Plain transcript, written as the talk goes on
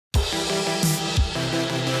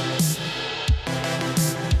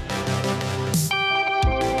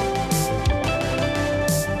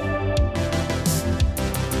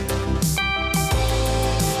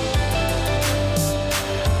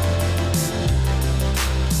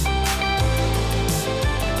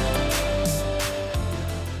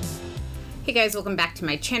Hey guys, welcome back to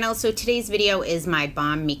my channel. So today's video is my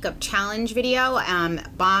B.O.M.B makeup challenge video.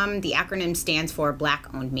 B.O.M, the acronym stands for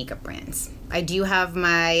Black owned makeup brands. I do have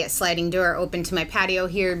my sliding door open to my patio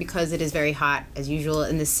here because it is very hot as usual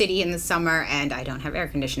in the city in the summer and I don't have air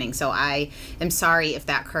conditioning. So I am sorry if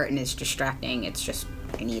that curtain is distracting. It's just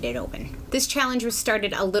I need it open. This challenge was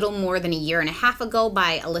started a little more than a year and a half ago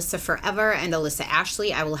by Alyssa Forever and Alyssa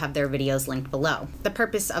Ashley. I will have their videos linked below. The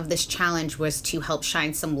purpose of this challenge was to help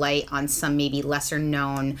shine some light on some maybe lesser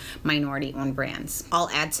known minority owned brands. All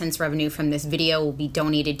AdSense revenue from this video will be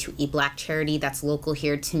donated to a Black charity that's local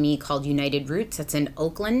here to me called United Roots. That's in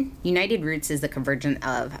Oakland. United Roots is the convergence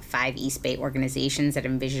of 5 East Bay organizations that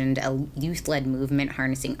envisioned a youth-led movement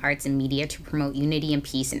harnessing arts and media to promote unity and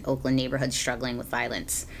peace in Oakland neighborhoods struggling with violence.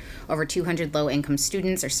 Over 200 low-income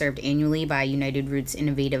students are served annually by United Roots'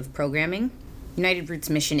 innovative programming. United Roots'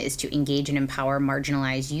 mission is to engage and empower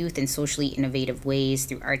marginalized youth in socially innovative ways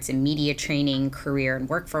through arts and media training, career and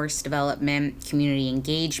workforce development, community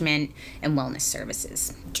engagement, and wellness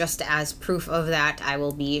services. Just as proof of that, I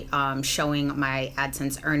will be showing my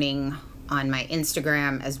AdSense earning on my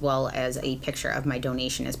Instagram, as well as a picture of my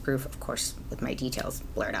donation as proof, of course, with my details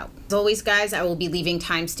blurred out. As always, guys, I will be leaving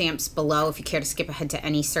timestamps below if you care to skip ahead to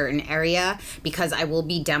any certain area, because I will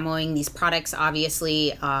be demoing these products,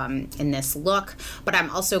 obviously, in this look, but I'm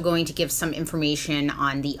also going to give some information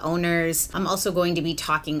on the owners. I'm also going to be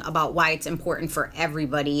talking about why it's important for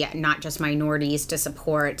everybody, not just minorities, to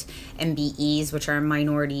support MBEs, which are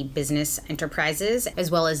minority business enterprises, as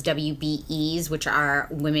well as WBEs, which are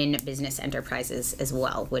women business enterprises as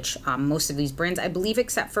well, which most of these brands, I believe,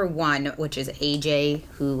 except for one, which is AJ,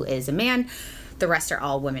 who is a man, the rest are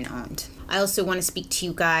all women owned. I also want to speak to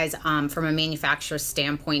you guys from a manufacturer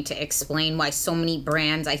standpoint to explain why so many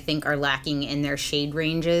brands I think are lacking in their shade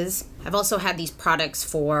ranges. I've also had these products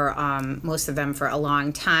for most of them for a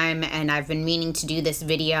long time, and I've been meaning to do this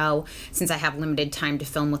video since I have limited time to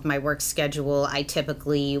film with my work schedule. I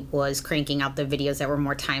typically was cranking out the videos that were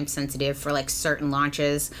more time sensitive for like certain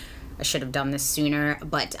launches. I should have done this sooner,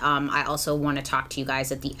 but I also want to talk to you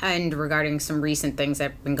guys at the end regarding some recent things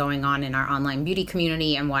that have been going on in our online beauty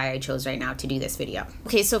community and why I chose right now to do this video.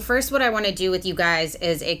 Okay, so first what I want to do with you guys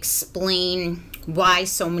is explain why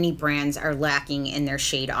so many brands are lacking in their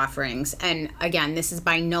shade offerings. And again, this is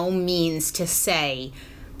by no means to say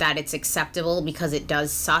that it's acceptable, because it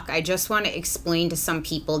does suck. I just want to explain to some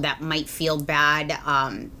people that might feel bad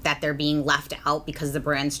that they're being left out because the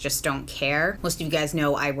brands just don't care. Most of you guys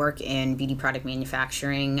know I work in beauty product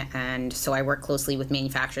manufacturing, and so I work closely with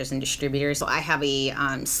manufacturers and distributors. So I have a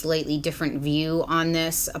slightly different view on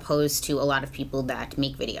this opposed to a lot of people that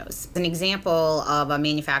make videos. An example of a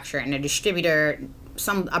manufacturer and a distributor,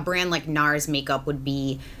 a brand like NARS makeup would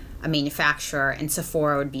be a manufacturer and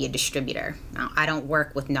Sephora would be a distributor. Now, I don't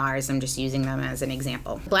work with NARS, I'm just using them as an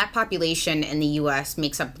example. Black population in the US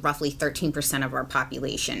makes up roughly 13% of our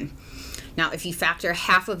population. Now, if you factor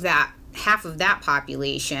half of that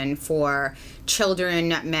population for children,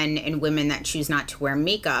 men, and women that choose not to wear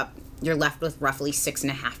makeup, you're left with roughly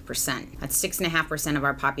 6.5%. That's 6.5% of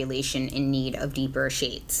our population in need of deeper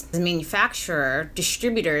shades. As a manufacturer,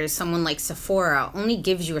 distributors, someone like Sephora, only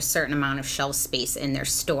gives you a certain amount of shelf space in their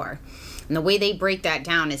store. And the way they break that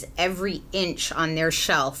down is every inch on their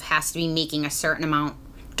shelf has to be making a certain amount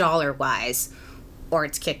dollar-wise, or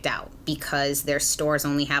it's kicked out, because their stores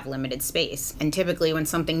only have limited space. And typically when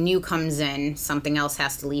something new comes in, something else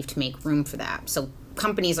has to leave to make room for that. So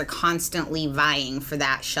companies are constantly vying for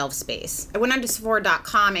that shelf space. I went onto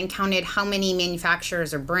Sephora.com and counted how many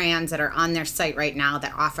manufacturers or brands that are on their site right now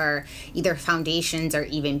that offer either foundations or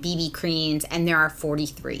even BB creams, and there are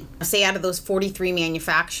 43. Say out of those 43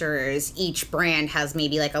 manufacturers, each brand has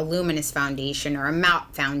maybe like a luminous foundation or a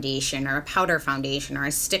matte foundation or a powder foundation or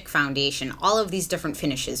a stick foundation, all of these different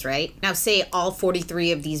finishes, right? Now say all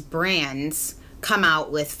 43 of these brands come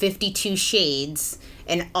out with 52 shades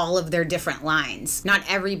in all of their different lines. Not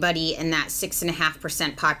everybody in that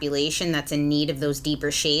 6.5% population that's in need of those deeper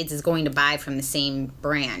shades is going to buy from the same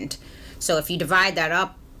brand. So if you divide that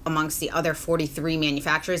up amongst the other 43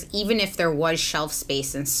 manufacturers, even if there was shelf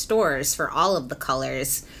space in stores for all of the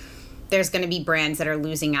colors, there's going to be brands that are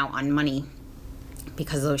losing out on money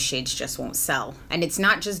because those shades just won't sell. And it's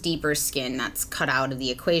not just deeper skin that's cut out of the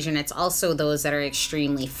equation, it's also those that are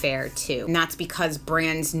extremely fair too. And that's because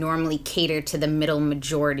brands normally cater to the middle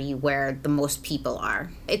majority where the most people are.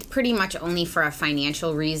 It's pretty much only for a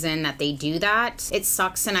financial reason that they do that. It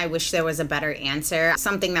sucks and I wish there was a better answer.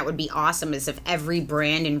 Something that would be awesome is if every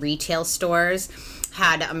brand in retail stores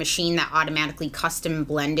had a machine that automatically custom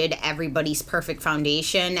blended everybody's perfect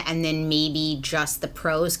foundation, and then maybe just the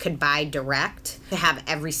pros could buy direct to have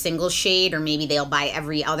every single shade, or maybe they'll buy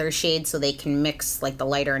every other shade so they can mix like the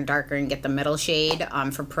lighter and darker and get the middle shade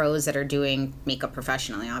for pros that are doing makeup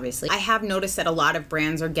professionally, obviously. I have noticed that a lot of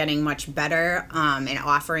brands are getting much better and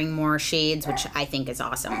offering more shades, which I think is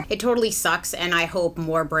awesome. It totally sucks, and I hope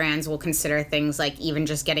more brands will consider things like even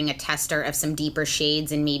just getting a tester of some deeper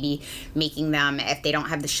shades and maybe making them, if they don't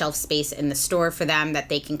have the shelf space in the store for them, that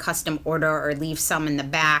they can custom order or leave some in the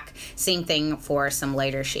back. Same thing for some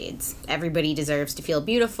lighter shades. Everybody deserves to feel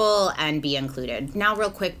beautiful and be included. Now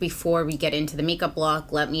real quick, before we get into the makeup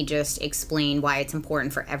look, let me just explain why it's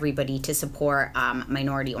important for everybody to support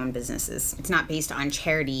minority-owned businesses. It's not based on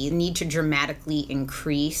charity. The need to dramatically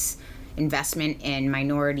increase investment in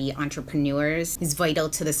minority entrepreneurs is vital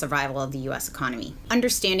to the survival of the U.S. economy.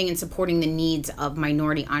 Understanding and supporting the needs of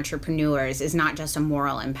minority entrepreneurs is not just a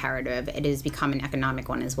moral imperative, it has become an economic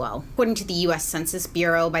one as well. According to the U.S. Census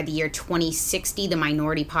Bureau, by the year 2060, the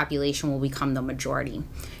minority population will become the majority.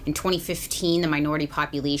 In 2015, the minority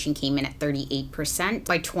population came in at 38%.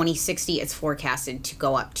 By 2060, it's forecasted to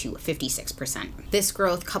go up to 56%. This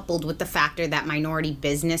growth, coupled with the factor that minority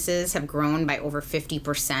businesses have grown by over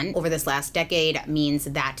 50% over this last decade, means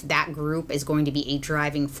that that group is going to be a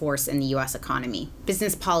driving force in the U.S. economy.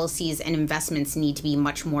 Business policies and investments need to be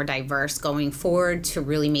much more diverse going forward to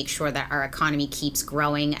really make sure that our economy keeps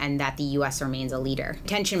growing and that the U.S. remains a leader.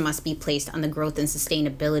 Attention must be placed on the growth and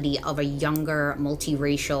sustainability of a younger,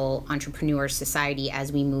 multiracial entrepreneur society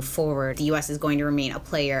as we move forward. The U.S. is going to remain a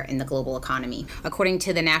player in the global economy. According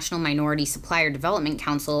to the National Minority Supplier Development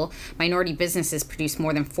Council, minority businesses produce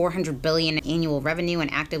more than $400 billion in annual revenue and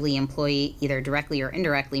actively employ, either directly or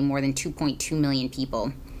indirectly, more than 2.2 million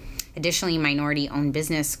people. Additionally, minority-owned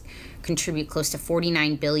business contribute close to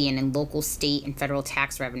 $49 billion in local, state, and federal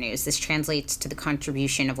tax revenues. This translates to the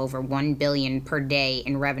contribution of over $1 billion per day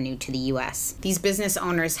in revenue to the U.S. These business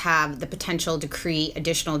owners have the potential to create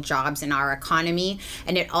additional jobs in our economy,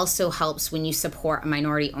 and it also helps when you support a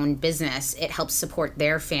minority-owned business. It helps support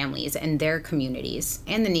their families and their communities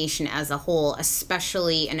and the nation as a whole,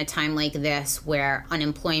 especially in a time like this where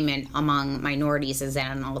unemployment among minorities is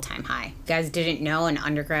at an all-time high. If you guys didn't know, in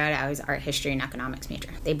undergrad, I was art history and economics major.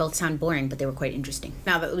 They both sound boring, but they were quite interesting.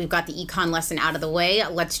 Now that we've got the econ lesson out of the way,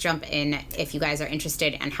 let's jump in if you guys are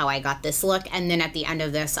interested in how I got this look, and then at the end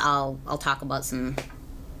of this I'll talk about some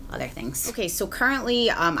other things. Okay, so currently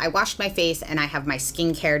I washed my face and I have my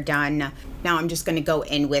skincare done. Now I'm just going to go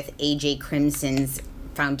in with AJ Crimson's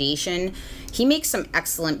foundation. He makes some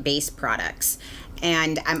excellent base products,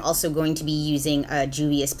 and I'm also going to be using a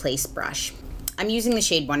Juvia's Place brush. I'm using the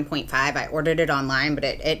shade 1.5. I ordered it online, but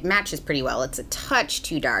it matches pretty well. It's a touch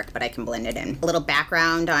too dark, but I can blend it in. A little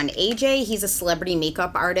background on AJ. He's a celebrity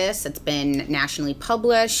makeup artist that's been nationally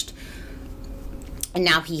published, and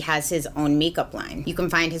now he has his own makeup line. You can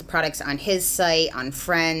find his products on his site, on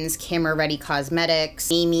Friends, Camera Ready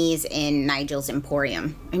Cosmetics, Amy's, and Nigel's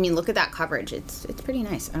Emporium. I mean, look at that coverage. It's pretty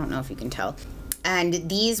nice. I don't know if you can tell. And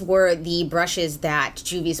these were the brushes that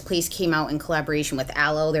Juvia's Place came out in collaboration with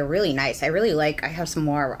Aloe. They're really nice. I have some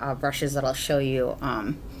more brushes that I'll show you.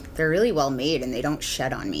 They're really well made and they don't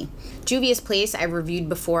shed on me. Juvia's Place I reviewed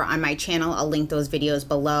before on my channel. I'll link those videos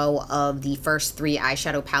below of the first 3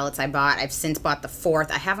 eyeshadow palettes I bought. I've since bought the 4th.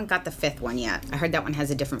 I haven't got the 5th one yet. I heard that one has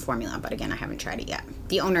a different formula, but again, I haven't tried it yet.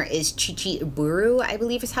 The owner is Chichi Uburu, I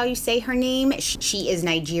believe is how you say her name. She is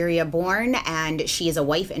Nigeria born, and she is a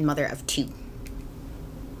wife and mother of 2.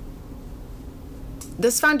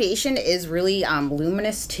 This foundation is really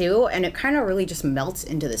luminous too, and it kind of really just melts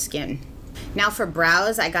into the skin. Now for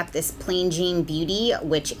brows, I got this Plain Jane Beauty,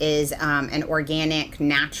 which is an organic,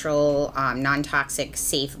 natural, non-toxic,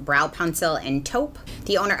 safe brow pencil and taupe.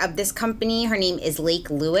 The owner of this company, her name is Lake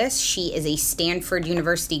Lewis. She is a Stanford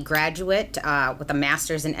University graduate with a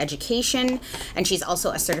master's in education, and she's also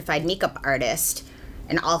a certified makeup artist.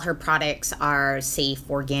 And all her products are safe,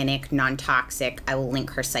 organic, non-toxic. I will link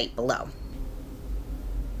her site below.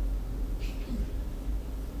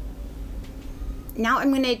 Now I'm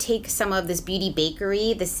going to take some of this Beauty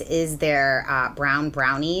Bakery. This is their brown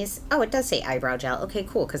brownies. Oh, it does say eyebrow gel. Okay,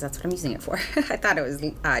 cool, because that's what I'm using it for. I thought it was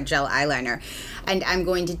gel eyeliner. And I'm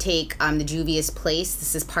going to take the Juvia's Place.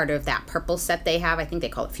 This is part of that purple set they have. I think they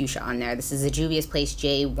call it fuchsia on there. This is the Juvia's Place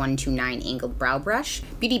J129 angled brow brush.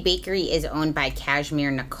 Beauty Bakery is owned by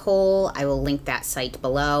Nicole. I will link that site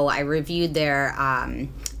below. I reviewed their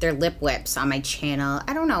lip whips on my channel,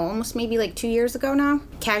 I don't know, almost maybe like 2 years ago now.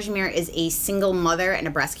 Cashmere is a single mother and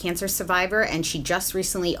a breast cancer survivor, and she just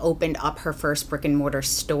recently opened up her first brick and mortar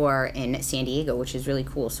store in San Diego, which is really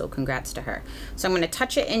cool, so congrats to her. So I'm going to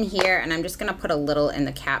touch it in here, and I'm just going to put a little in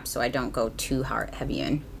the cap so I don't go too heavy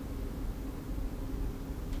in.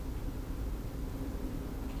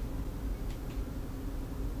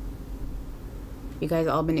 You guys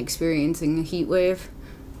all been experiencing a heat wave?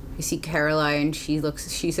 I see Caroline, she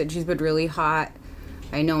said she's been really hot.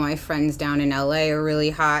 I know my friends down in LA are really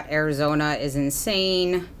hot. Arizona is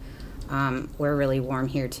insane. We're really warm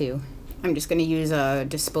here too. I'm just gonna use a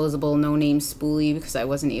disposable no-name spoolie because I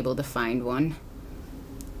wasn't able to find one.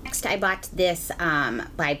 Next, I bought this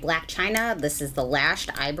by Blac Chyna. This is the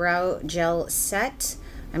Lashed eyebrow gel set.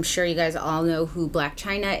 I'm sure you guys all know who Blac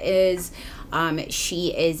Chyna is.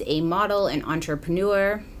 She is a model and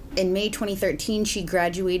entrepreneur. In May 2013, she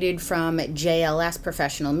graduated from JLS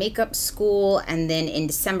Professional Makeup School, and then in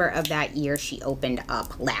December of that year, she opened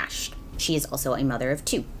up Lashed. She is also a mother of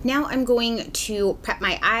 2. Now I'm going to prep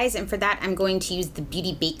my eyes, and for that, I'm going to use the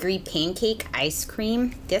Beauty Bakery Pancake Ice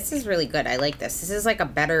Cream. This is really good. I like this. This is like a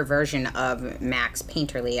better version of Max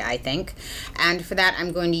Painterly, I think. And for that,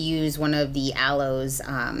 I'm going to use one of the Aloe's,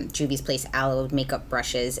 Juvia's Place Aloe makeup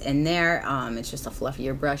brushes in there. It's just a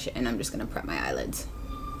fluffier brush, and I'm just going to prep my eyelids.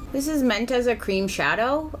 This is meant as a cream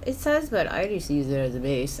shadow, it says, but I just use it as a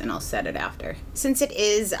base and I'll set it after. Since it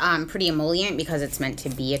is pretty emollient because it's meant to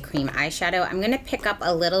be a cream eyeshadow, I'm going to pick up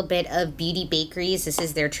a little bit of Beauty Bakery's. This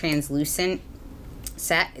is their translucent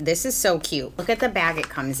set. This is so cute. Look at the bag it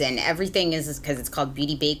comes in. Everything is, because it's called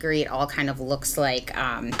Beauty Bakery, it all kind of looks like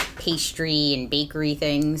pastry and bakery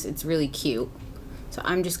things. It's really cute. So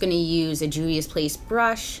I'm just going to use a Juvia's Place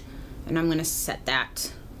brush and I'm going to set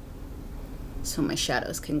that so my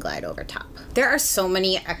shadows can glide over top. There are so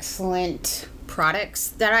many excellent products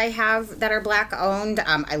that I have that are Blac owned.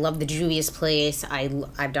 I love the Juvia's Place.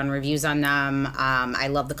 I've done reviews on them. I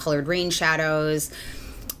love the Colored Rain shadows.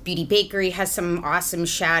 Beauty Bakery has some awesome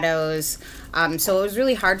shadows. So it was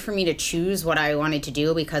really hard for me to choose what I wanted to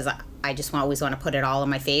do because I just always want to put it all on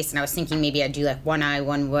my face. And I was thinking maybe I'd do like one eye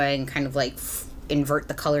one way and kind of like invert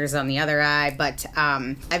the colors on the other eye, but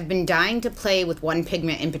I've been dying to play with one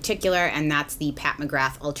pigment in particular, and that's the Pat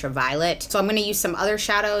McGrath Ultraviolet. So I'm going to use some other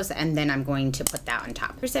shadows and then I'm going to put that on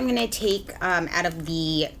top. First I'm going to take out of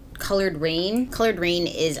the Colored Rain. Colored Rain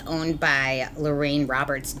is owned by Lorraine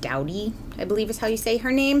Roberts Dowdy, I believe is how you say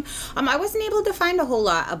her name. I wasn't able to find a whole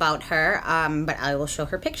lot about her, but I will show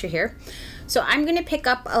her picture here. So I'm going to pick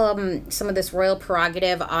up some of this Royal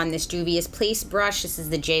Prerogative on this Juvia's Place brush. This is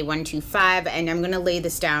the J125, and I'm going to lay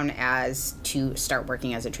this down as to start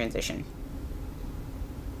working as a transition.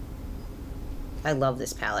 I love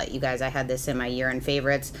this palette. You guys, I had this in my year-end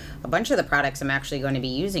favorites. A bunch of the products I'm actually going to be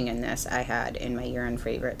using in this I had in my year-end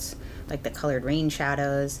favorites, like the Colored Rain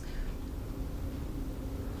shadows.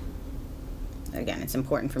 Again, it's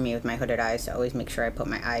important for me with my hooded eyes to always make sure I put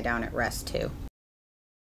my eye down at rest too.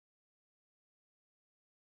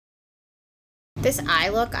 This eye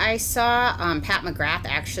look I saw, Pat McGrath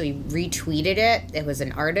actually retweeted it. It was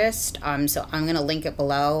an artist, so I'm going to link it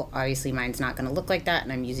below. Obviously mine's not going to look like that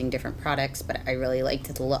and I'm using different products, but I really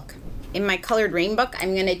liked the look. In my Colored Rain book,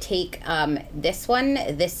 I'm going to take this one.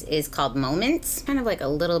 This is called Moments. Kind of like a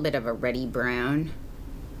little bit of a reddy brown.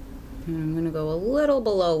 And I'm going to go a little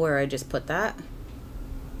below where I just put that.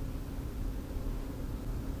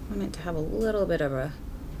 I want it to have a little bit of a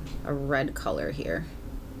red color here.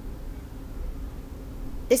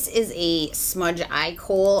 This is a smudge eye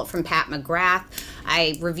kohl from Pat McGrath.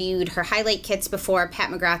 I reviewed her highlight kits before. Pat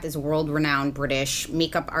McGrath is a world-renowned British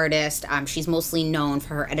makeup artist. She's mostly known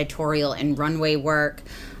for her editorial and runway work.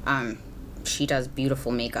 She does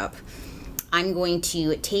beautiful makeup. I'm going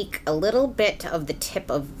to take a little bit of the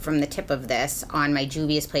from the tip of this on my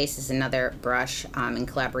Juvia's Place. This is another brush in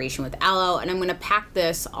collaboration with Aloe, and I'm going to pack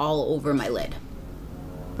this all over my lid.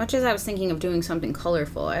 Much as I was thinking of doing something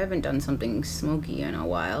colorful, I haven't done something smoky in a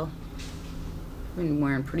while. I've been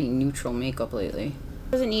wearing pretty neutral makeup lately.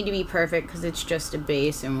 It doesn't need to be perfect because it's just a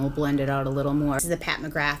base and we'll blend it out a little more. This is the Pat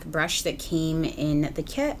McGrath brush that came in the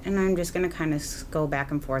kit, and I'm just going to kind of go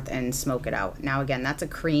back and forth and smoke it out. Now again, that's a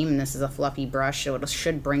cream and this is a fluffy brush, so it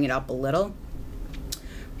should bring it up a little.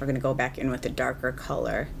 We're going to go back in with a darker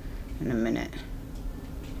color in a minute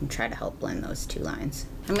and try to help blend those two lines.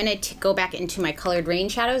 I'm going to go back into my Colored Rain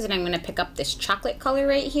shadows, and I'm going to pick up this chocolate color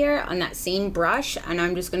right here on that same brush, and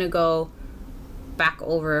I'm just going to go back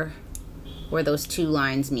over where those two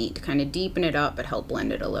lines meet to kind of deepen it up but help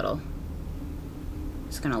blend it a little.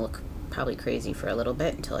 It's going to look probably crazy for a little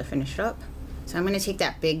bit until I finish it up. So I'm going to take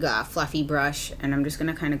that big fluffy brush, and I'm just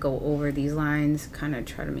going to kind of go over these lines, kind of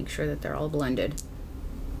try to make sure that they're all blended.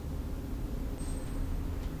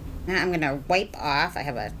 Now I'm going to wipe off, I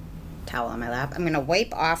have a towel on my lap, I'm going to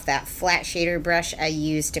wipe off that flat shader brush I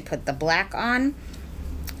used to put the black on.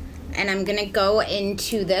 And I'm going to go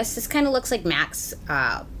into this. This kind of looks like MAC's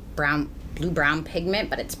blue-brown pigment,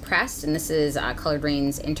 but it's pressed. And this is Colored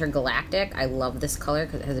Rain's Intergalactic. I love this color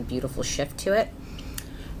because it has a beautiful shift to it.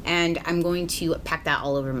 And I'm going to pack that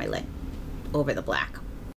all over my lid, over the black.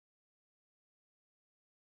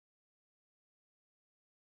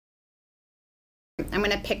 I'm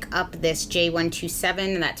going to pick up this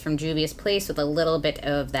J127, that's from Juvia's Place, with a little bit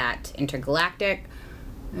of that Intergalactic.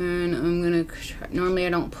 And I'm going to, normally I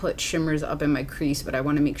don't put shimmers up in my crease, but I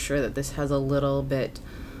want to make sure that this has a little bit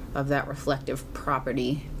of that reflective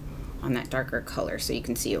property on that darker color so you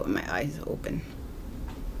can see it when my eyes open.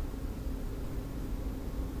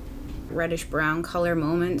 Reddish brown color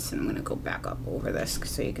moments, and I'm going to go back up over this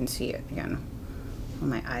so you can see it again when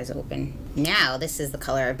my eyes open. Now this is the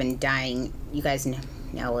color I've been dyeing. You guys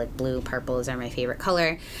know like blue, purples are my favorite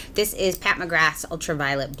color. This is Pat McGrath's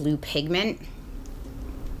Ultraviolet Blue Pigment.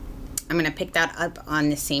 I'm going to pick that up on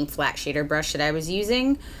the same flat shader brush that I was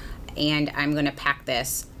using, and I'm going to pack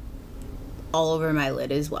this all over my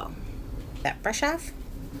lid as well. That brush off.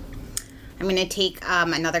 I'm going to take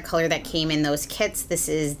another color that came in those kits. This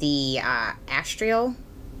is the Astral.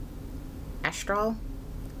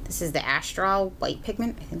 This is the Astral white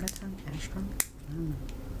pigment. I think that's how Astral.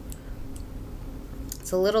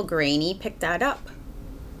 It's a little grainy. Pick that up.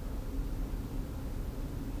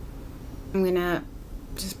 I'm going to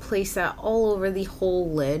just place that all over the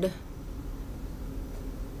whole lid.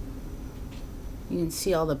 You can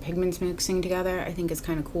see all the pigments mixing together. I think it's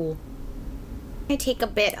kind of cool. I take a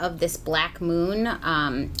bit of this Black Moon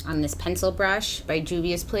on this pencil brush by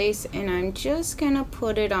Juvia's Place, and I'm just gonna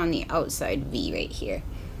put it on the outside V right here,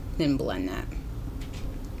 then blend that.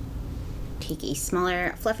 Take a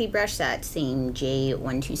smaller fluffy brush, that same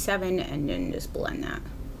J127, and then just blend that.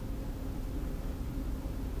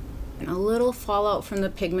 And a little fallout from the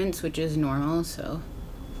pigments, which is normal, so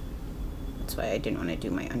that's why I didn't want to do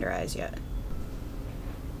my under eyes yet.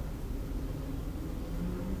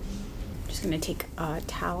 Just gonna take a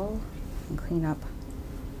towel and clean up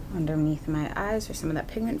underneath my eyes where some of that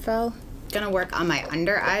pigment fell. Gonna work on my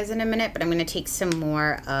under eyes in a minute, but I'm gonna take some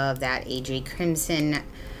more of that AJ Crimson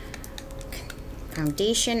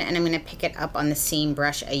foundation, and I'm going to pick it up on the same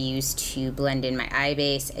brush I used to blend in my eye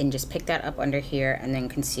base, and just pick that up under here and then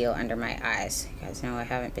conceal under my eyes. You guys know I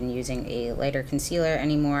haven't been using a lighter concealer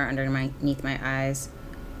anymore underneath my eyes.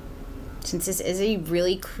 Since this is a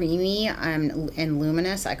really creamy and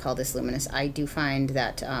luminous, I call this luminous, I do find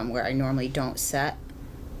that where I normally don't set,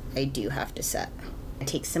 I do have to set. I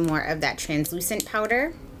take some more of that translucent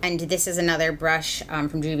powder. And this is another brush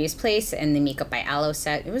from Juvia's Place and the Makeup by Aloe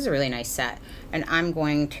set. It was a really nice set. And I'm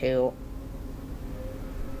going to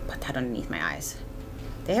put that underneath my eyes.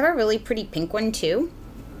 They have a really pretty pink one too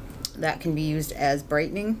that can be used as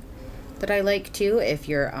brightening that I like too if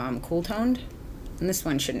you're cool toned. And this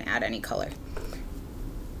one shouldn't add any color.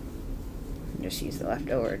 Just use the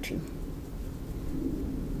leftover too.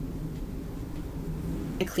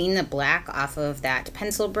 Clean the black off of that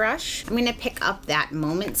pencil brush. I'm going to pick up that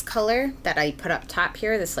Moments color that I put up top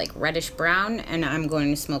here, this like reddish brown, and I'm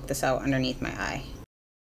going to smoke this out underneath my eye.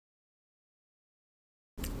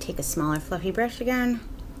 Take a smaller fluffy brush again.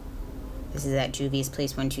 This is that Juvia's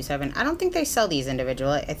Place 127. I don't think they sell these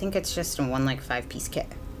individually. I think it's just in one like 5-piece kit.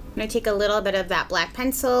 I'm going to take a little bit of that black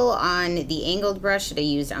pencil on the angled brush that I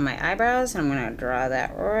used on my eyebrows, and I'm going to draw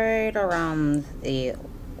that right around the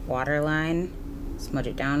waterline. Smudge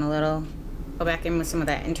it down a little. Go back in with some of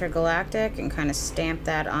that Intergalactic and kind of stamp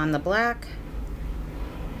that on the black.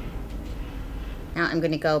 Now I'm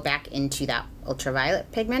going to go back into that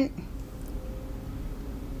ultraviolet pigment.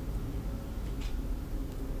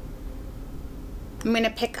 I'm going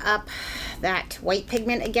to pick up that white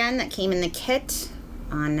pigment again that came in the kit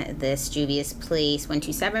on this Juvia's Place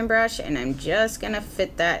 127 brush, and I'm just going to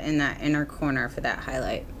fit that in that inner corner for that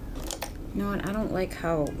highlight. You know what, I don't like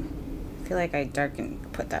how, I feel like I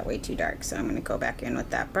put that way too dark, so I'm going to go back in with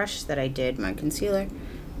that brush that I did my concealer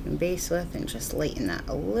and base with and just lighten that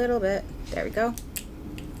a little bit. There we go.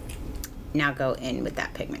 Now go in with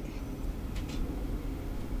that pigment.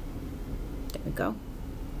 There we go.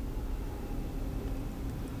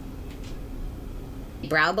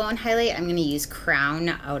 Brow bone highlight, I'm going to use Crown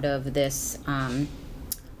out of this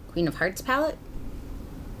Queen of Hearts palette.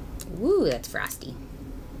 Ooh, that's frosty.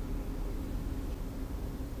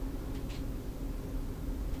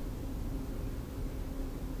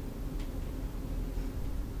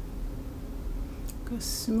 A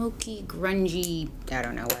smoky, grungy, I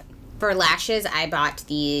don't know what. For lashes, I bought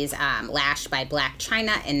these Lashed by Blac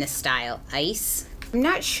Chyna in the style Ice. I'm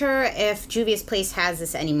not sure if Juvia's Place has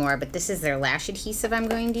this anymore, but this is their lash adhesive I'm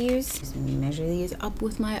going to use. Just measure these up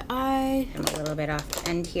with my eye. I'm a little bit off the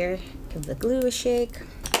end here. Give the glue a shake.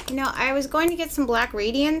 You know, I was going to get some Black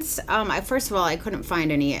Radiance. First of all, I couldn't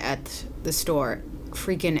find any at the store,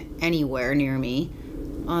 freaking anywhere near me.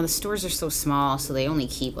 The stores are so small, so they only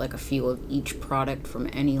keep like a few of each product from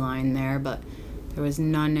any line there, but there was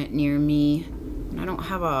none near me. And I don't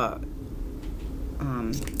have a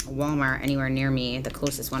Walmart anywhere near me. The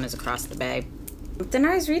closest one is across the bay. But then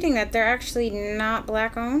I was reading that they're actually not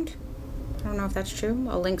Black owned. I don't know if that's true.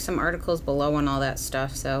 I'll link some articles below on all that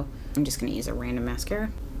stuff, so I'm just gonna use a random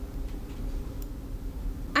mascara.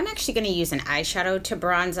 I'm actually going to use an eyeshadow to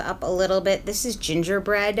bronze up a little bit. This is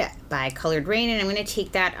Gingerbread by Colored Rain, and I'm going to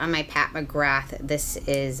take that on my Pat McGrath. This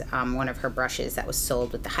is one of her brushes that was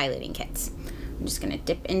sold with the highlighting kits. I'm just going to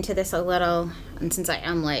dip into this a little, and since I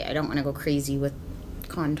am light, I don't want to go crazy with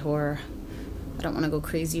contour. I don't want to go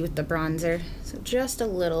crazy with the bronzer, so just a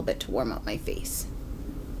little bit to warm up my face.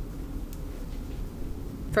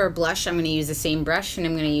 For a blush, I'm going to use the same brush, and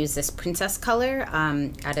I'm going to use this Princess color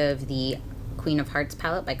out of the Queen of Hearts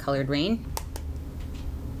palette by Colored Rain.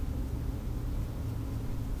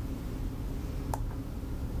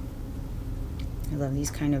 I love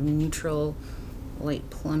these kind of neutral, light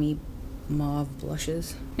plummy mauve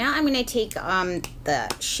blushes. Now I'm going to take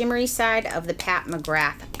the shimmery side of the Pat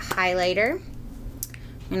McGrath highlighter.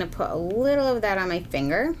 I'm going to put a little of that on my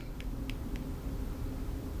finger.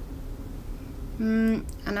 And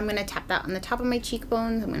I'm going to tap that on the top of my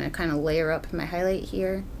cheekbones. I'm going to kind of layer up my highlight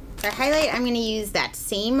here. For highlight, I'm going to use that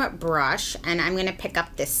same brush, and I'm going to pick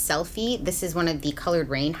up this Selfie. This is one of the Colored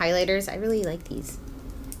Rain highlighters. I really like these.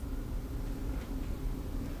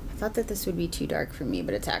 I thought that this would be too dark for me,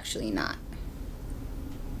 but it's actually not.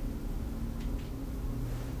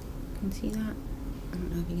 You can see that? I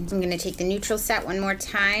don't know if you can see. I'm going to take the neutral set one more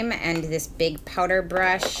time, and this big powder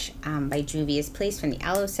brush by Juvia's Place from the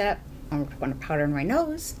Aloe set. I'm going to powder in my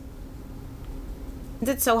nose. Since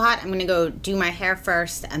it's so hot, I'm gonna go do my hair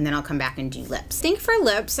first, and then I'll come back and do lips. I think for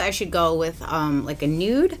lips, I should go with like a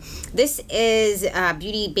nude. This is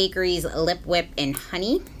Beauty Bakery's Lip Whip in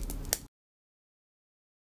Honey.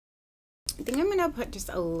 I think I'm gonna put just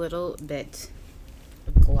a little bit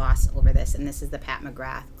of gloss over this, and this is the Pat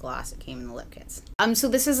McGrath gloss. It came in the lip kits. So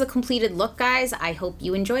this is a completed look, guys. I hope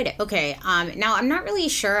you enjoyed it. Okay, now I'm not really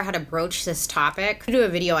sure how to broach this topic. Due to a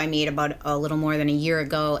video I made about a little more than a year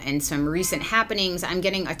ago and some recent happenings, I'm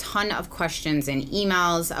getting a ton of questions and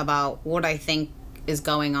emails about what I think is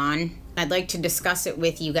going on. I'd like to discuss it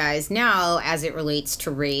with you guys now as it relates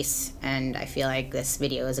to race, and I feel like this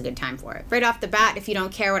video is a good time for it. Right off the bat, if you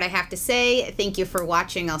don't care what I have to say, thank you for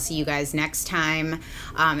watching. I'll see you guys next time.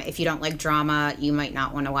 If you don't like drama, you might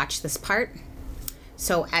not want to watch this part.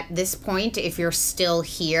 So at this point, if you're still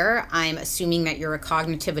here, I'm assuming that you're a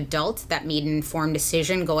cognitive adult that made an informed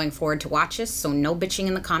decision going forward to watch this, so no bitching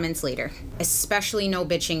in the comments later. Especially no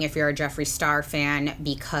bitching if you're a Jeffree Star fan,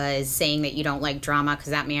 because saying that you don't like drama, because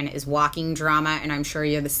that man is walking drama, and I'm sure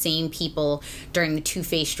you're the same people during the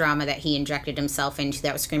Two-Face drama that he injected himself into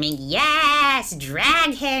that was screaming, "Yes,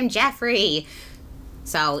 drag him, Jeffree!"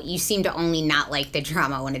 So you seem to only not like the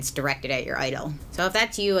drama when it's directed at your idol. So if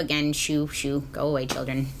that's you, again, shoo, go away,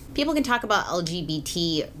 children. People can talk about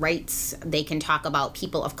LGBT rights. They can talk about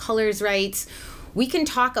people of color's rights. We can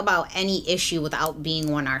talk about any issue without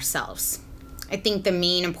being one ourselves. I think the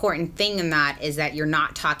main important thing in that is that you're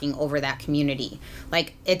not talking over that community.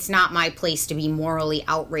 Like, it's not my place to be morally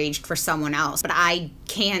outraged for someone else, but I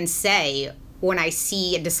can say, when I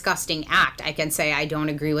see a disgusting act, I can say I don't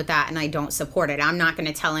agree with that and I don't support it. I'm not going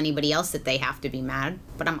to tell anybody else that they have to be mad,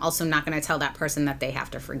 but I'm also not going to tell that person that they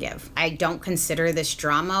have to forgive. I don't consider this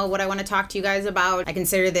drama what I want to talk to you guys about. I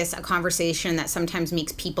consider this a conversation that sometimes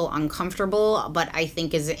makes people uncomfortable, but I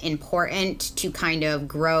think is important to kind of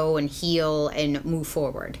grow and heal and move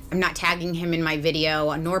forward. I'm not tagging him in my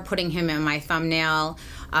video, nor putting him in my thumbnail.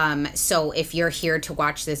 So if you're here to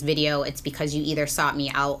watch this video, it's because you either sought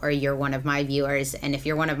me out or you're one of my viewers. And if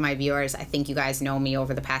you're one of my viewers, I think you guys know me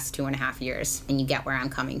over the past 2.5 years and you get where I'm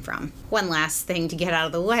coming from. One last thing to get out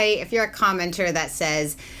of the way. If you're a commenter that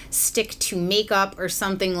says stick to makeup or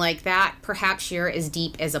something like that, perhaps you're as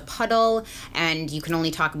deep as a puddle and you can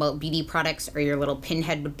only talk about beauty products or your little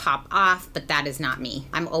pinhead would pop off, but that is not me.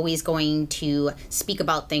 I'm always going to speak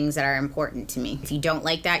about things that are important to me. If you don't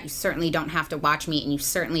like that, you certainly don't have to watch me, and you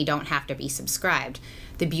certainly don't have to be subscribed.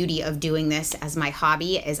 The beauty of doing this as my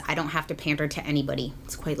hobby is I don't have to pander to anybody.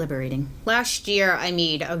 It's quite liberating. Last year I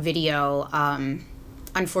made a video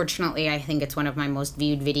Unfortunately, I think it's one of my most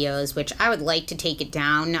viewed videos, which I would like to take it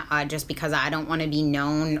down just because I don't want to be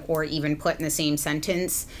known or even put in the same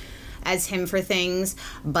sentence as him for things.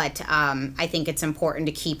 But I think it's important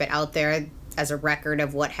to keep it out there as a record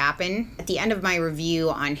of what happened. At the end of my review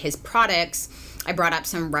on his products, I brought up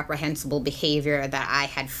some reprehensible behavior that I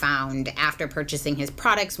had found after purchasing his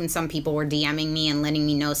products when some people were DMing me and letting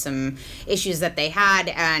me know some issues that they had,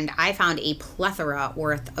 and I found a plethora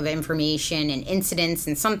worth of information and incidents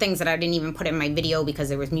and some things that I didn't even put in my video because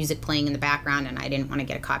there was music playing in the background and I didn't want to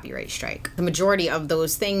get a copyright strike. The majority of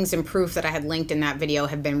those things and proof that I had linked in that video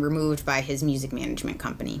have been removed by his music management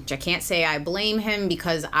company, which I can't say I blame him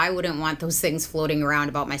because I wouldn't want those things floating around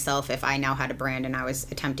about myself if I now had a brand and I was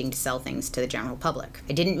attempting to sell things to the general public.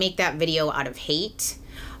 I didn't make that video out of hate.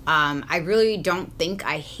 I really don't think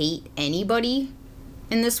I hate anybody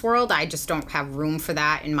in this world. I just don't have room for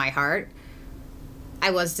that in my heart.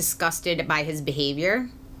 I was disgusted by his behavior.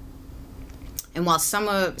 And while some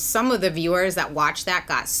of the viewers that watched that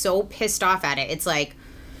got so pissed off at it, it's like,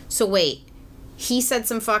 so wait, he said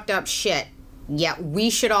some fucked up shit, yet we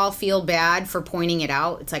should all feel bad for pointing it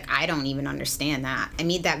out. It's like, I don't even understand that. I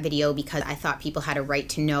made that video because I thought people had a right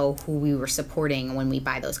to know who we were supporting when we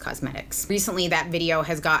buy those cosmetics. Recently, that video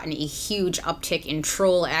has gotten a huge uptick in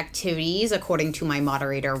troll activities, according to my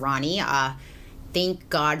moderator, Ronnie. Thank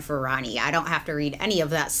God for Ronnie. I don't have to read any of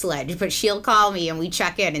that sledge, but she'll call me and we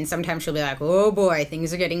check in, and sometimes she'll be like, oh boy,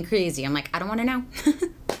 things are getting crazy. I'm like, I don't want to know.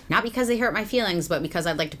 Not because they hurt my feelings, but because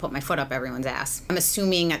I'd like to put my foot up everyone's ass. I'm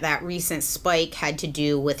assuming that recent spike had to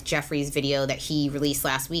do with Jeffrey's video that he released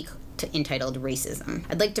last week entitled Racism.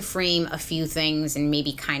 I'd like to frame a few things and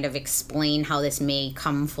maybe kind of explain how this may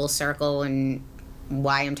come full circle and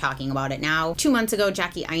why I'm talking about it now. 2 months ago,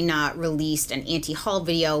 Chyna released an anti-haul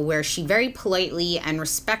video where she very politely and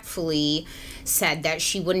respectfully said that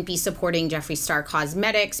she wouldn't be supporting Jeffree Star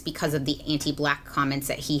Cosmetics because of the anti-Black comments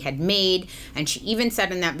that he had made. And she even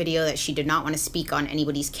said in that video that she did not want to speak on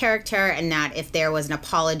anybody's character and that if there was an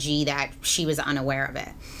apology that she was unaware of it.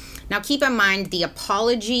 Now keep in mind, the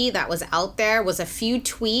apology that was out there was a few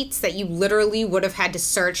tweets that you literally would have had to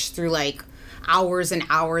search through like hours and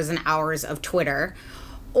hours and hours of Twitter,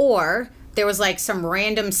 or there was like some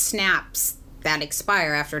random snaps that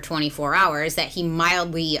expire after 24 hours that he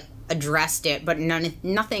mildly addressed it, but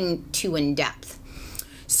nothing too in-depth.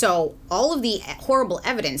 So all of the horrible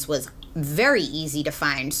evidence was very easy to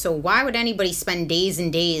find. So why would anybody spend days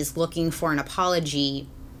and days looking for an apology?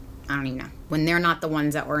 I don't even know, when they're not the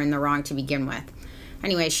ones that were in the wrong to begin with.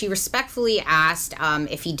 Anyway, she respectfully asked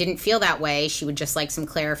if he didn't feel that way, she would just like some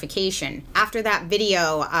clarification. After that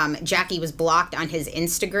video, Jackie was blocked on his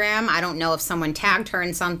Instagram. I don't know if someone tagged her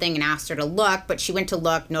in something and asked her to look, but she went to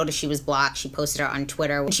look, noticed she was blocked. She posted it on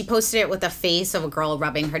Twitter. She posted it with a face of a girl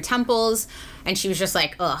rubbing her temples, and she was just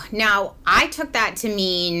like, ugh. Now, I took that to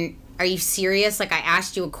mean, are you serious? Like, I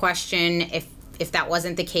asked you a question. If that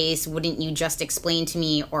wasn't the case, wouldn't you just explain to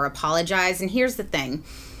me or apologize? And here's the thing.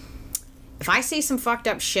 If I say some fucked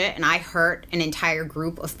up shit and I hurt an entire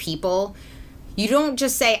group of people, you don't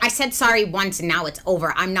just say, I said sorry once and now it's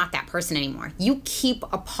over. I'm not that person anymore. You keep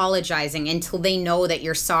apologizing until they know that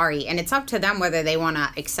you're sorry. And it's up to them whether they want to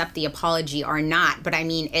accept the apology or not. But I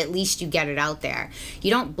mean, at least you get it out there. You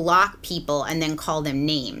don't block people and then call them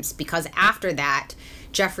names, because after that,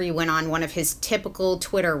 Jeffrey went on one of his typical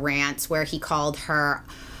Twitter rants where he called her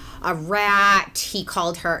a rat, he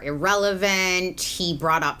called her irrelevant, he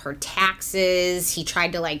brought up her taxes, he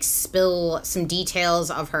tried to like spill some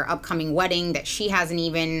details of her upcoming wedding that she hasn't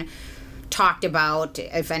even talked about.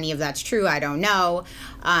 If any of that's true, I don't know.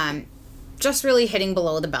 Just really hitting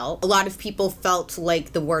below the belt. A lot of people felt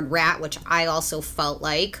like the word rat, which I also felt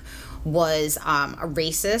like, was a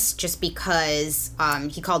racist, just because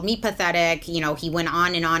he called me pathetic. You know, he went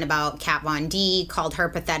on and on about Kat Von D, called her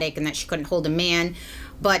pathetic and that she couldn't hold a man.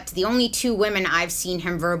 But the only two women I've seen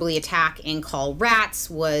him verbally attack and call rats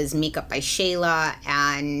was Makeup by Shayla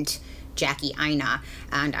and Chyna.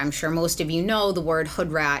 And I'm sure most of you know the word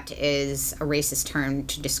hood rat is a racist term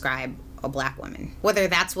to describe a Black woman. Whether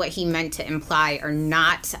that's what he meant to imply or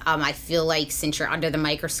not, I feel like since you're under the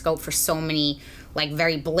microscope for so many like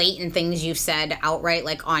very blatant things you've said outright,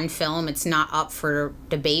 like on film, it's not up for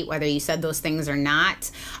debate whether you said those things or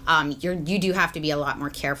not. You do have to be a lot more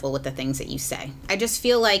careful with the things that you say. I just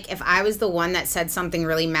feel like if I was the one that said something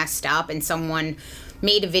really messed up and someone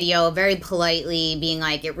made a video very politely being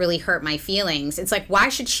like, it really hurt my feelings, it's like, why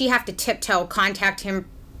should she have to tiptoe, contact him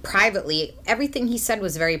privately? Everything he said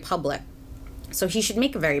was very public. So he should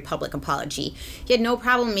make a very public apology. He had no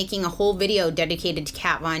problem making a whole video dedicated to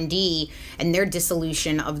Kat Von D and their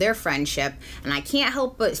dissolution of their friendship. And I can't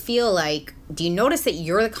help but feel like, do you notice that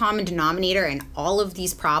you're the common denominator in all of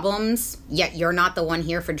these problems, yet you're not the one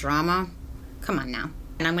here for drama? Come on now.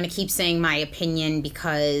 And I'm going to keep saying my opinion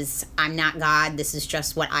because I'm not God. This is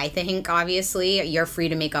just what I think, obviously. You're free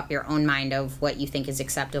to make up your own mind of what you think is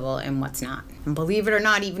acceptable and what's not. And believe it or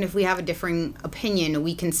not, even if we have a differing opinion,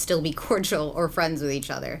 we can still be cordial or friends with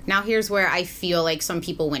each other. Now here's where I feel like some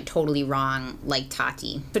people went totally wrong, like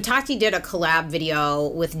Tati. So Tati did a collab video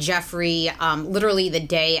with Jeffree literally the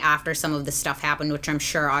day after some of the stuff happened, which I'm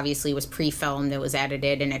sure obviously was pre-filmed, it was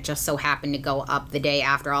edited, and it just so happened to go up the day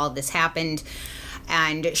after all of this happened.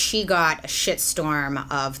 And she got a shitstorm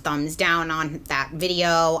of thumbs down on that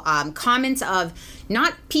video. Comments of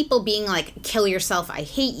not people being like, kill yourself, I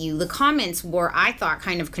hate you. The comments were, I thought,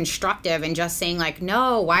 kind of constructive and just saying like,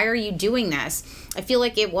 no, why are you doing this? I feel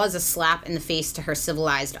like it was a slap in the face to her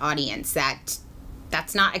civilized audience that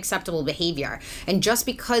that's not acceptable behavior. And just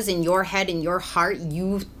because in your head, in your heart,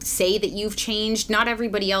 you say that you've changed, not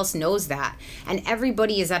everybody else knows that. And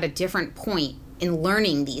everybody is at a different point in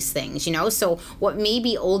learning these things, you know? So what may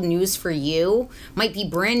be old news for you might be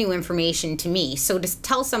brand new information to me. So to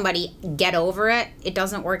tell somebody, get over it, it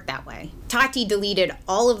doesn't work that way. Tati deleted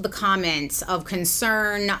all of the comments of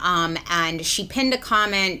concern, and she pinned a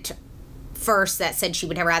comment first that said she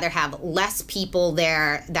would rather have less people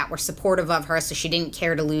there that were supportive of her, so she didn't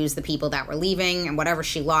care to lose the people that were leaving, and whatever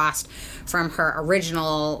she lost from her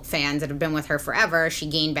original fans that have been with her forever, she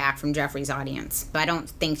gained back from Jeffree's audience. But I don't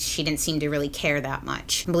think she didn't seem to really care that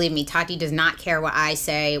much. Believe me, Tati does not care what I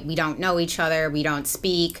say. We don't know each other. We don't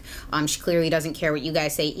speak. She clearly doesn't care what you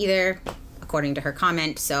guys say either, according to her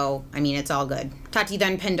comment, so I mean, it's all good. Tati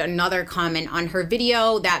then pinned another comment on her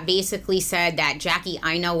video that basically said that Jackie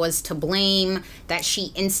Aina was to blame, that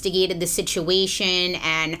she instigated the situation,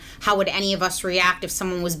 and how would any of us react if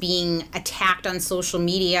someone was being attacked on social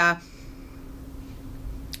media.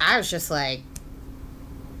 I was just like,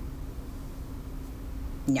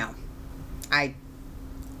 no. I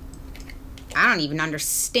don't even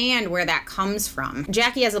understand where that comes from.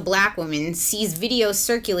 Jackie, as a black woman, sees videos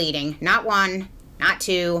circulating, not one, not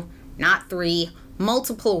two, not three,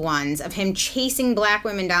 multiple ones of him chasing black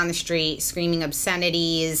women down the street, screaming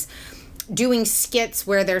obscenities, doing skits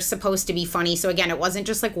where they're supposed to be funny. So again, it wasn't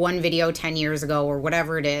just like one video 10 years ago or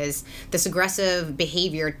whatever it is. This aggressive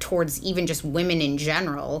behavior towards even just women in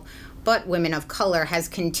general, but women of color, has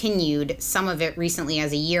continued, some of it recently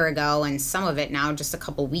as a year ago and some of it now just a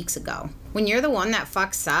couple weeks ago. When you're the one that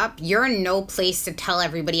fucks up, you're in no place to tell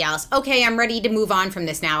everybody else, okay, I'm ready to move on from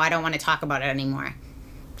this now. I don't want to talk about it anymore.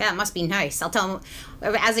 That must be nice. I'll tell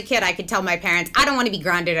them, as a kid, I could tell my parents, I don't want to be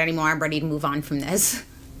grounded anymore. I'm ready to move on from this.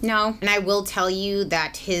 No. And I will tell you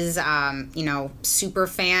that his, you know, super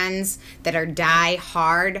fans that are die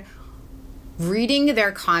hard, reading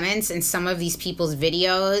their comments in some of these people's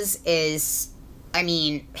videos is, I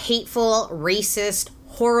mean, hateful, racist,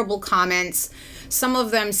 horrible comments. Some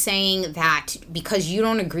of them saying that because you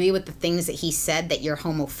don't agree with the things that he said that you're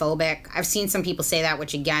homophobic. I've seen some people say that,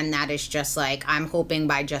 which again, that is just like, I'm hoping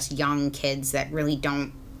by just young kids that really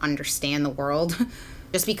don't understand the world.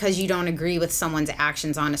 Just because you don't agree with someone's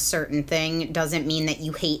actions on a certain thing doesn't mean that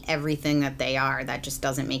you hate everything that they are. That just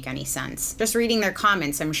doesn't make any sense. Just reading their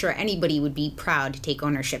comments, I'm sure anybody would be proud to take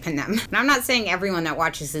ownership in them. And I'm not saying everyone that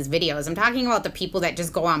watches his videos. I'm talking about the people that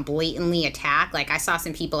just go on blatantly attack. Like I saw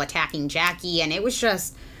some people attacking Jackie and it was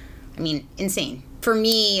just, I mean, insane. For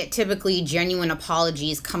me, typically genuine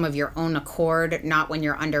apologies come of your own accord, not when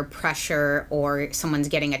you're under pressure or someone's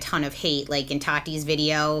getting a ton of hate. Like in Tati's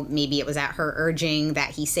video, maybe it was at her urging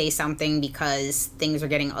that he say something because things were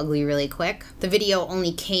getting ugly really quick. The video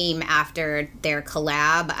only came after their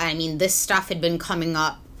collab. I mean, this stuff had been coming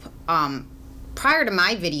up prior to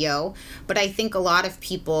my video, but I think a lot of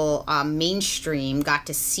people mainstream got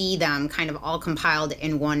to see them kind of all compiled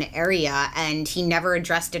in one area, and he never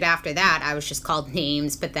addressed it after that. I was just called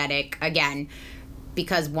names, pathetic, again,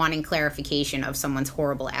 because wanting clarification of someone's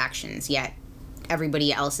horrible actions, yet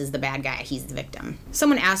everybody else is the bad guy, he's the victim.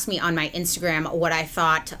 Someone asked me on my Instagram what I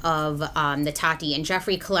thought of the Tati and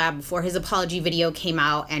Jeffree collab before his apology video came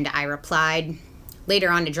out, and I replied.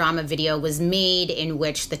 Later on, a drama video was made in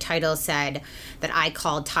which the title said that I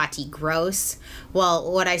called Tati gross.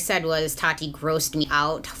 Well, what I said was Tati grossed me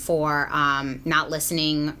out for not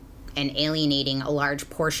listening and alienating a large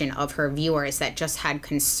portion of her viewers that just had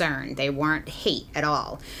concern. They weren't hate at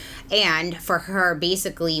all. And for her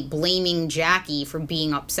basically blaming Jackie for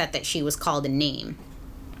being upset that she was called a name.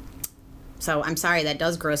 So I'm sorry, that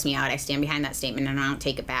does gross me out. I stand behind that statement and I don't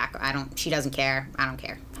take it back. She doesn't care. I don't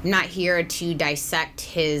care. I'm not here to dissect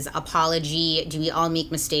his apology. Do we all make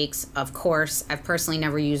mistakes? Of course. I've personally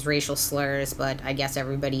never used racial slurs, but I guess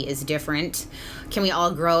everybody is different. Can we all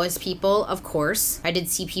grow as people? Of course. I did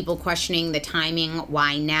see people questioning the timing.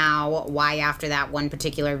 Why now? Why after that one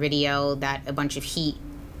particular video that a bunch of heat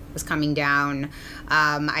was coming down?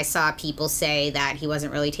 I saw people say that he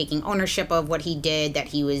wasn't really taking ownership of what he did, that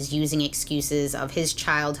he was using excuses of his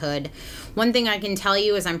childhood. One thing I can tell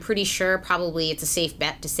you is I'm pretty sure, probably it's a safe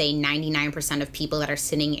bet to say 99% of people that are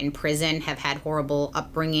sitting in prison have had horrible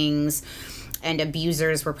upbringings, and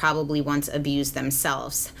abusers were probably once abused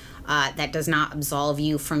themselves. That does not absolve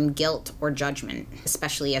you from guilt or judgment,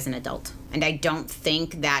 especially as an adult. And I don't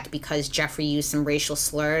think that because Jeffrey used some racial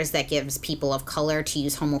slurs, that gives people of color to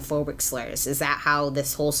use homophobic slurs. Is that how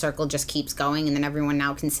this whole circle just keeps going, and then everyone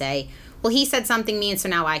now can say, well, he said something mean, so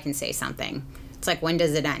now I can say something? It's like, when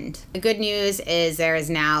does it end? The good news is there is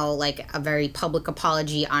now like a very public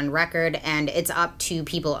apology on record, and it's up to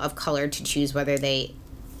people of color to choose whether they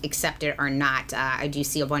accept it or not. I do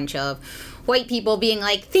see a bunch of white people being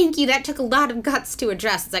like, thank you, that took a lot of guts to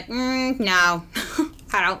address. It's like, no.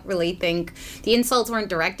 I don't really think the insults weren't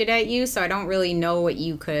directed at you, so I don't really know what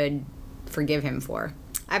you could forgive him for.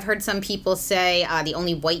 I've heard some people say the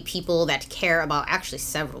only white people that care about, actually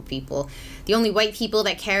several people, the only white people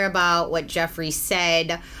that care about what Jeffrey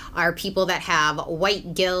said are people that have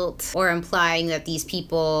white guilt, or implying that these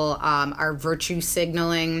people are virtue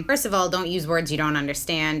signaling. First of all, don't use words you don't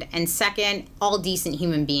understand. And second, all decent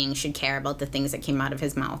human beings should care about the things that came out of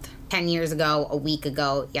his mouth. 10 years ago, a week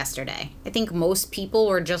ago, yesterday. I think most people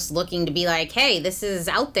were just looking to be like, hey, this is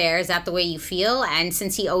out there. Is that the way you feel? And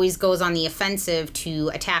since he always goes on the offensive to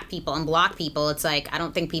attack people and block people, it's like, I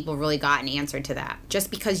don't think people really got an answer to that.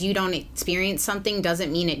 Just because you don't experience something doesn't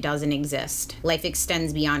mean it doesn't exist. Life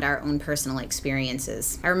extends beyond our own personal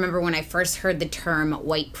experiences. I remember when I first heard the term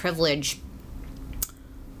white privilege,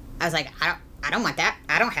 I was like, I don't want that.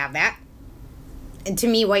 I don't have that. And to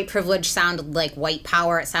me, white privilege sounded like white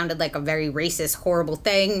power. It sounded like a very racist, horrible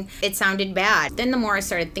thing. It sounded bad. Then the more I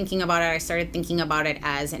started thinking about it, I started thinking about it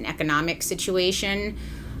as an economic situation.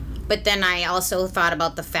 But then I also thought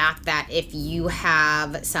about the fact that if you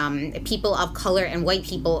have some people of color and white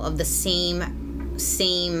people of the same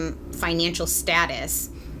financial status,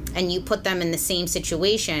 and you put them in the same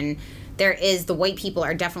situation, the white people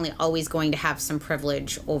are definitely always going to have some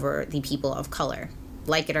privilege over the people of color,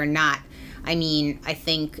 like it or not. I mean, I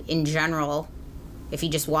think in general, if you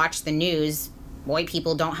just watch the news, white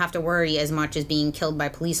people don't have to worry as much as being killed by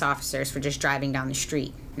police officers for just driving down the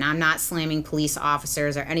street. Now, I'm not slamming police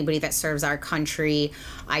officers or anybody that serves our country.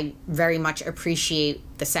 I very much appreciate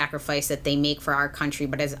the sacrifice that they make for our country,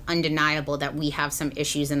 but it's undeniable that we have some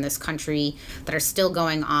issues in this country that are still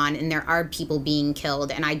going on, and there are people being killed,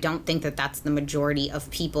 and I don't think that that's the majority of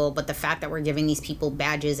people, but the fact that we're giving these people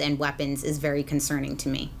badges and weapons is very concerning to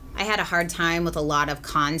me. I had a hard time with a lot of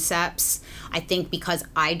concepts. I think because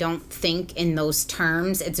I don't think in those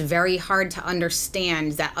terms, it's very hard to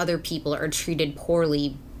understand that other people are treated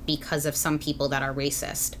poorly because of some people that are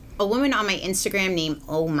racist. A woman on my Instagram named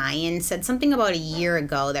O.Mayan said something about a year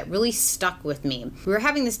ago that really stuck with me. We were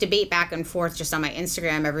having this debate back and forth just on my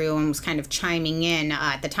Instagram. Everyone was kind of chiming in.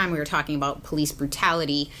 At the time we were talking about police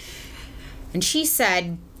brutality. And she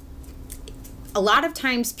said, a lot of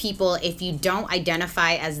times people, if you don't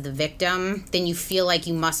identify as the victim, then you feel like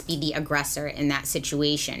you must be the aggressor in that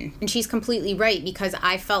situation. And she's completely right, because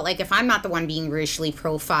I felt like if I'm not the one being racially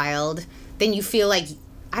profiled, then you feel like,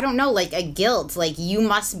 I don't know, like a guilt, like you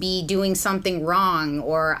must be doing something wrong,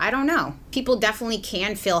 or I don't know. People definitely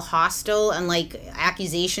can feel hostile, and like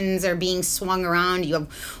accusations are being swung around. You have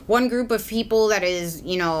one group of people that is,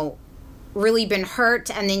 you know, really been hurt,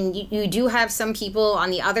 and then you do have some people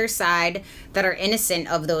on the other side that are innocent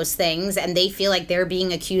of those things, and they feel like they're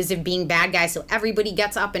being accused of being bad guys, so everybody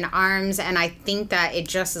gets up in arms, and I think that it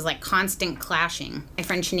just is like constant clashing. My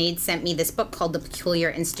friend Sinead sent me this book called The Peculiar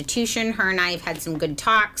Institution. Her and I have had some good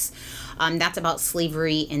talks. That's about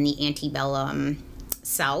slavery in the antebellum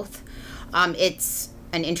South. It's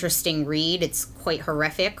an interesting read. It's quite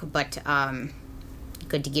horrific, but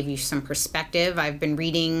good to give you some perspective. I've been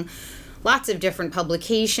reading lots of different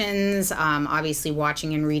publications, obviously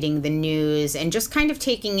watching and reading the news, and just kind of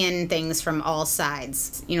taking in things from all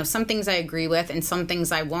sides. You know, some things I agree with and some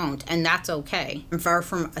things I won't, and that's okay. I'm far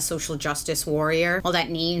from a social justice warrior. While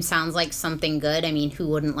that name sounds like something good, I mean, who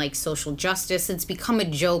wouldn't like social justice? It's become a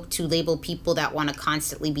joke to label people that want to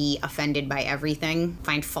constantly be offended by everything,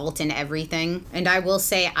 find fault in everything. And I will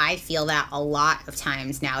say I feel that a lot of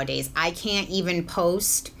times nowadays. I can't even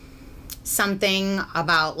post something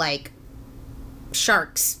about like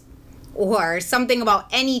sharks or something about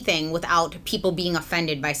anything without people being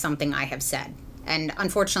offended by something I have said. And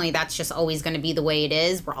unfortunately, that's just always going to be the way it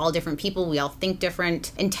is. We're all different people. We all think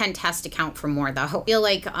different. Intent has to count for more, though. I feel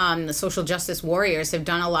like the social justice warriors have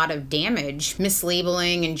done a lot of damage,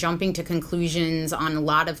 mislabeling and jumping to conclusions on a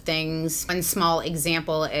lot of things. One small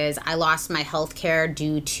example is I lost my health care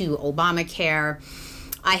due to Obamacare.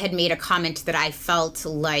 I had made a comment that I felt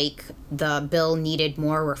like the bill needed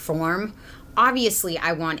more reform. Obviously,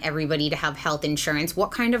 I want everybody to have health insurance.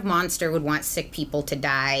 What kind of monster would want sick people to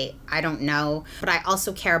die? I don't know. But I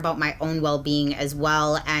also care about my own well-being as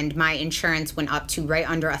well. And my insurance went up to right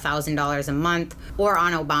under $1,000 a month. Or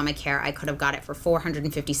on Obamacare, I could have got it for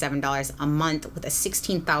 $457 a month with a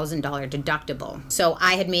 $16,000 deductible. So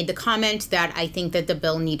I had made the comment that I think that the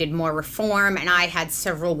bill needed more reform, and I had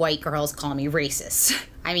several white girls call me racist.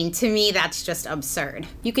 I mean, to me, that's just absurd.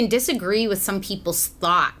 You can disagree with some people's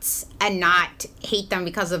thoughts and not hate them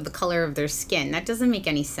because of the color of their skin. That doesn't make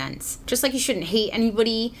any sense. Just like you shouldn't hate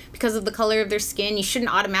anybody because of the color of their skin, you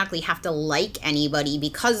shouldn't automatically have to like anybody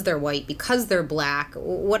because they're white, because they're black,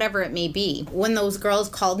 whatever it may be. When those girls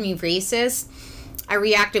called me racist, I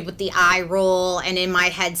reacted with the eye roll and in my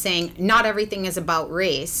head saying, not everything is about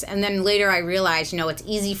race. And then later I realized, you know, it's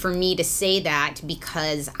easy for me to say that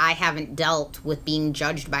because I haven't dealt with being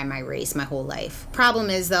judged by my race my whole life. Problem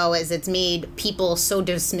is, though, is it's made people so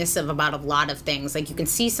dismissive about a lot of things. Like, you can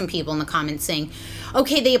see some people in the comments saying,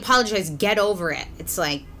 okay, they apologize, get over it. It's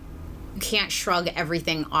like, you can't shrug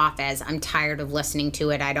everything off as, I'm tired of listening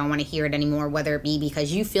to it, I don't want to hear it anymore, whether it be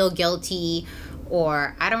because you feel guilty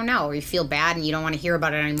or I don't know, or you feel bad and you don't want to hear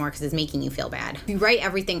about it anymore because it's making you feel bad. If you write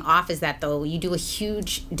everything off as that, though, you do a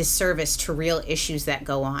huge disservice to real issues that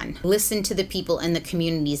go on. Listen to the people in the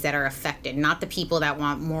communities that are affected, not the people that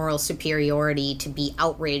want moral superiority to be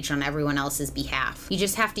outraged on everyone else's behalf. You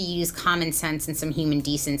just have to use common sense and some human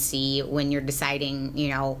decency when you're deciding, you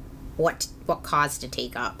know, what cause to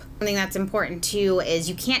take up. Something that's important too is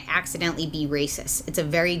you can't accidentally be racist. It's a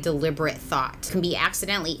very deliberate thought. You can be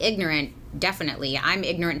accidentally ignorant, definitely. I'm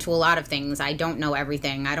ignorant to a lot of things. I don't know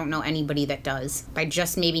everything. I don't know anybody that does. By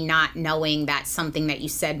just maybe not knowing that something that you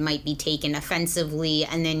said might be taken offensively,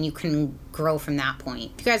 and then you can grow from that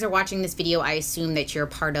point. If you guys are watching this video, I assume that you're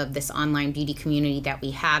part of this online beauty community that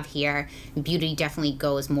we have here. Beauty definitely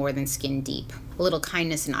goes more than skin deep. A little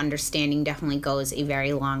kindness and understanding definitely goes a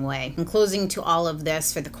very long way. In closing to all of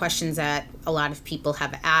this, for the questions that a lot of people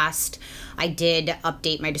have asked, I did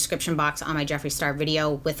update my description box on my Jeffree Star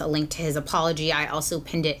video with a link to his apology. I also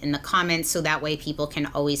pinned it in the comments so that way people can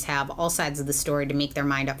always have all sides of the story to make their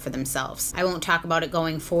mind up for themselves. I won't talk about it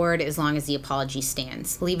going forward as long as the apology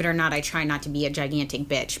stands. Believe it or not, I try not to be a gigantic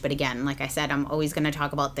bitch, but again, like I said, I'm always going to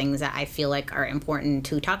talk about things that I feel like are important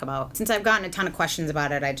to talk about. Since I've gotten a ton of questions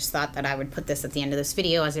about it, I just thought that I would put this at the end of this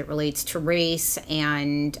video as it relates to race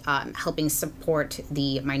and helping support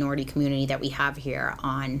the minority community that we have here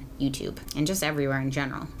on YouTube and just everywhere in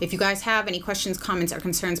general. If you guys have any questions, comments, or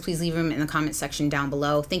concerns, please leave them in the comment section down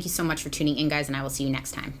below. Thank you so much for tuning in, guys, and I will see you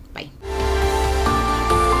next time. Bye.